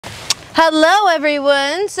Hello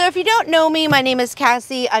everyone. So if you don't know me, my name is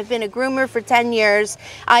Cassie. I've been a groomer for 10 years.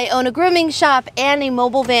 I own a grooming shop and a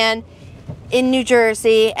mobile van in New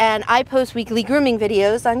Jersey, and I post weekly grooming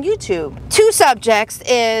videos on YouTube. Two subjects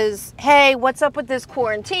is, hey, what's up with this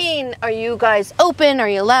quarantine? Are you guys open? Are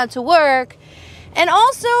you allowed to work? And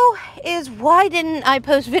also is, why didn't I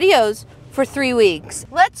post videos for 3 weeks?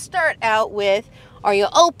 Let's start out with, are you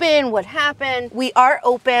open? What happened? We are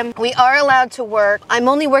open. We are allowed to work. I'm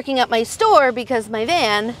only working at my store because my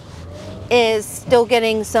van is still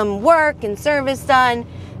getting some work and service done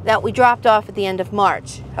that we dropped off at the end of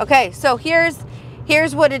March. Okay, so here's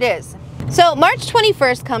what it is. So March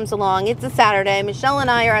 21st comes along. It's a Saturday. Michelle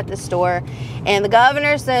and I are at the store, and the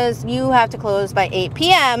governor says you have to close by 8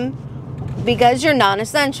 p.m. because you're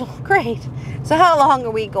non-essential. Great. So how long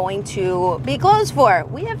are we going to be closed for?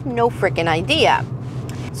 We have no freaking idea.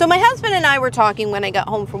 So my husband and I were talking when I got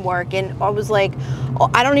home from work, and I was like,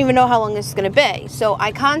 oh, I don't even know how long this is going to be. So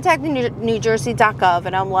I contacted NewJersey.gov,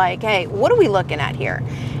 and I'm like, hey, what are we looking at here?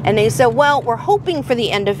 And they said, well, we're hoping for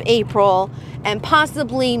the end of April and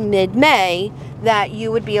possibly mid-May that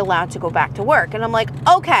you would be allowed to go back to work. And I'm like,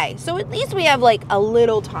 okay, so at least we have like a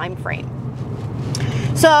little time frame.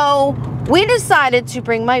 So we decided to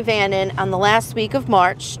bring my van in on the last week of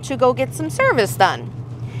March to go get some service done,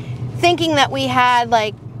 thinking that we had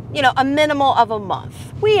like, you know, a minimal of a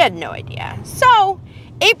month. We had no idea. So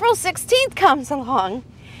April 16th comes along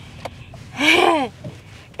and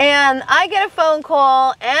I get a phone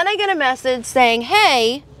call and I get a message saying,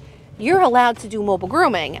 hey, you're allowed to do mobile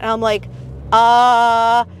grooming. And I'm like,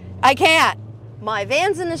 I can't. My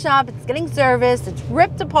van's in the shop. It's getting serviced. It's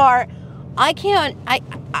ripped apart. I can't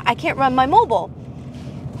run my mobile.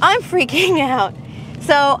 I'm freaking out.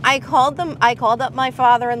 So I called up my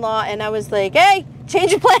father-in-law, and I was like, hey,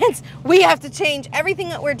 change your plans. We have to change everything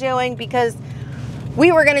that we're doing because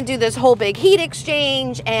we were going to do this whole big heat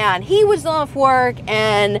exchange, and he was off work,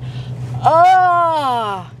 and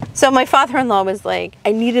so my father-in-law was like,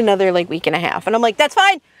 I need another like week and a half. And I'm like, that's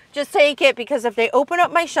fine. Just take it, because if they open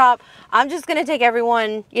up my shop, I'm just going to take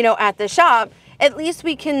everyone, you know, at the shop. At least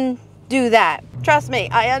we can do that. Trust me,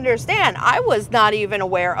 I understand. I was not even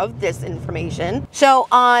aware of this information. So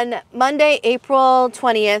on Monday, April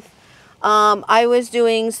 20th, I was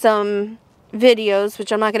doing some videos,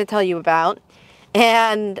 which I'm not going to tell you about.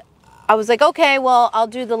 And I was like, okay, well, I'll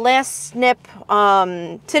do the last snip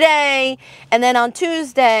today. And then on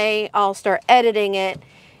Tuesday, I'll start editing it.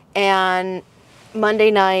 And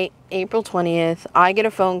Monday night, April 20th, I get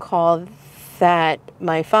a phone call that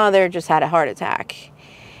my father just had a heart attack.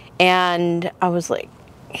 And I was like,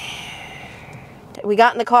 we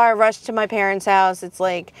got in the car, rushed to my parents' house. It's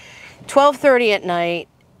like 12:30 at night.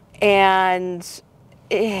 And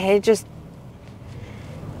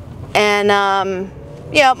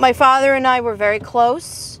yeah, my father and I were very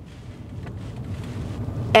close.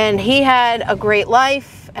 And he had a great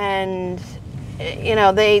life. And, you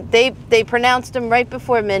know, they pronounced him right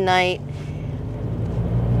before midnight.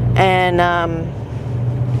 And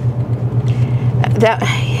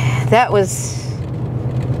that was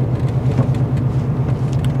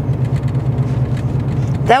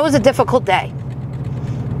a difficult day.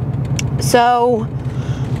 So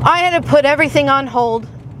I had to put everything on hold.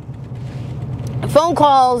 Phone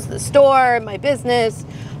calls, the store, my business,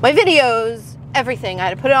 my videos, everything. I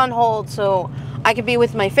had to put it on hold so I could be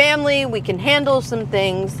with my family. We can handle some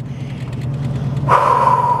things.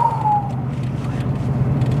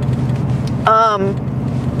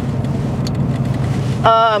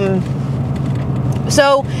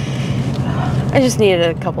 So I just needed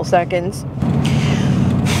a couple seconds.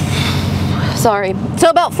 Sorry. So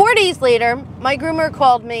about 4 days later, my groomer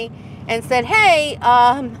called me and said, hey,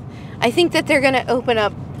 I think that they're going to open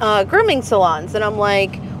up grooming salons. And I'm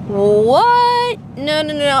like, what? No,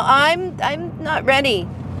 I'm not ready.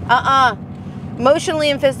 Emotionally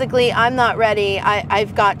and physically, I'm not ready.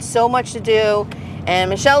 I've got so much to do. And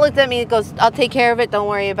Michelle looked at me and goes, I'll take care of it. Don't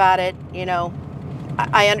worry about it. You know,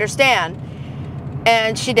 I understand.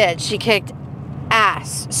 And she did. She kicked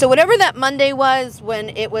ass. So whatever that Monday was, when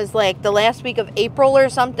it was like the last week of April or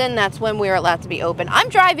something, that's when we were allowed to be open. I'm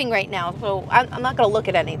driving right now, so I'm not going to look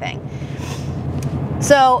at anything.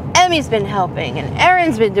 So Emmy's been helping, and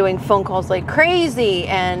Erin's been doing phone calls like crazy,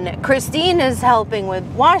 and Christine is helping with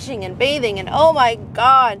washing and bathing, and oh my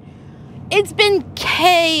God, it's been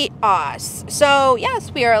chaos. So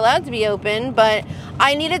yes, we are allowed to be open, but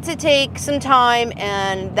I needed to take some time,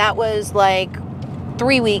 and that was like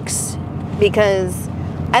 3 weeks because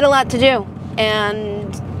I had a lot to do,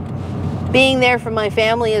 and being there for my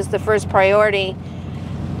family is the first priority.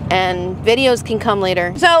 and videos can come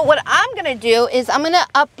later. So what I'm gonna do is I'm gonna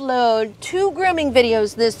upload 2 grooming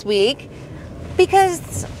videos this week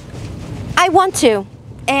because I want to,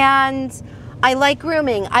 and I like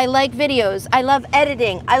grooming, I like videos, I love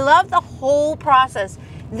editing, I love the whole process.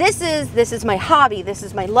 This is my hobby, this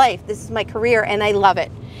is my life, this is my career, and I love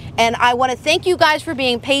it. And I want to thank you guys for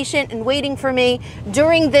being patient and waiting for me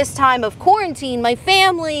during this time of quarantine, my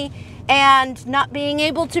family, and not being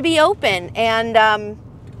able to be open. And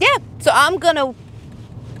yeah, so I'm gonna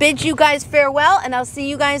bid you guys farewell, and I'll see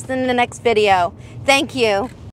you guys in the next video. Thank you.